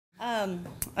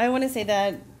I want to say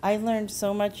that I learned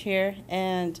so much here,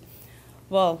 and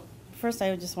well, first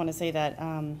I just want to say that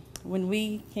when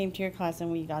we came to your class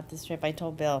and we got this trip, I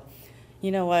told Bill,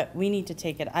 you know what, we need to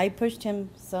take it. I pushed him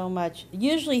so much.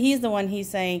 Usually he's the one he's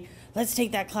saying, let's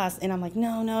take that class, and I'm like,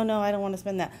 no, no, no, I don't want to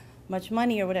spend that much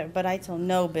money or whatever. But I told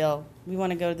no, Bill, we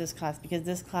want to go to this class because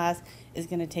this class is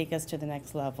going to take us to the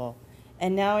next level.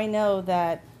 And now I know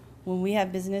that when we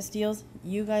have business deals,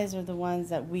 you guys are the ones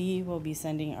that we will be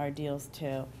sending our deals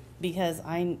to, because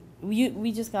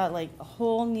we just got like a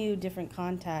whole new different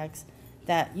contacts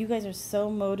that you guys are so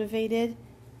motivated.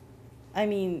 I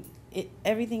mean,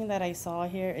 everything that I saw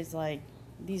here is like,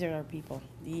 these are our people.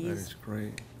 That is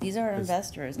great. These are our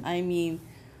investors. I mean,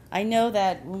 I know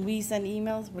that when we send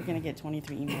emails, we're going to get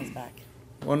 23 emails back.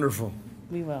 Wonderful.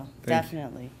 We will, Thank you.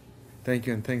 definitely. Thank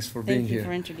you, and thanks for being here. Thank you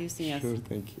for introducing us. Sure,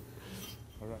 thank you.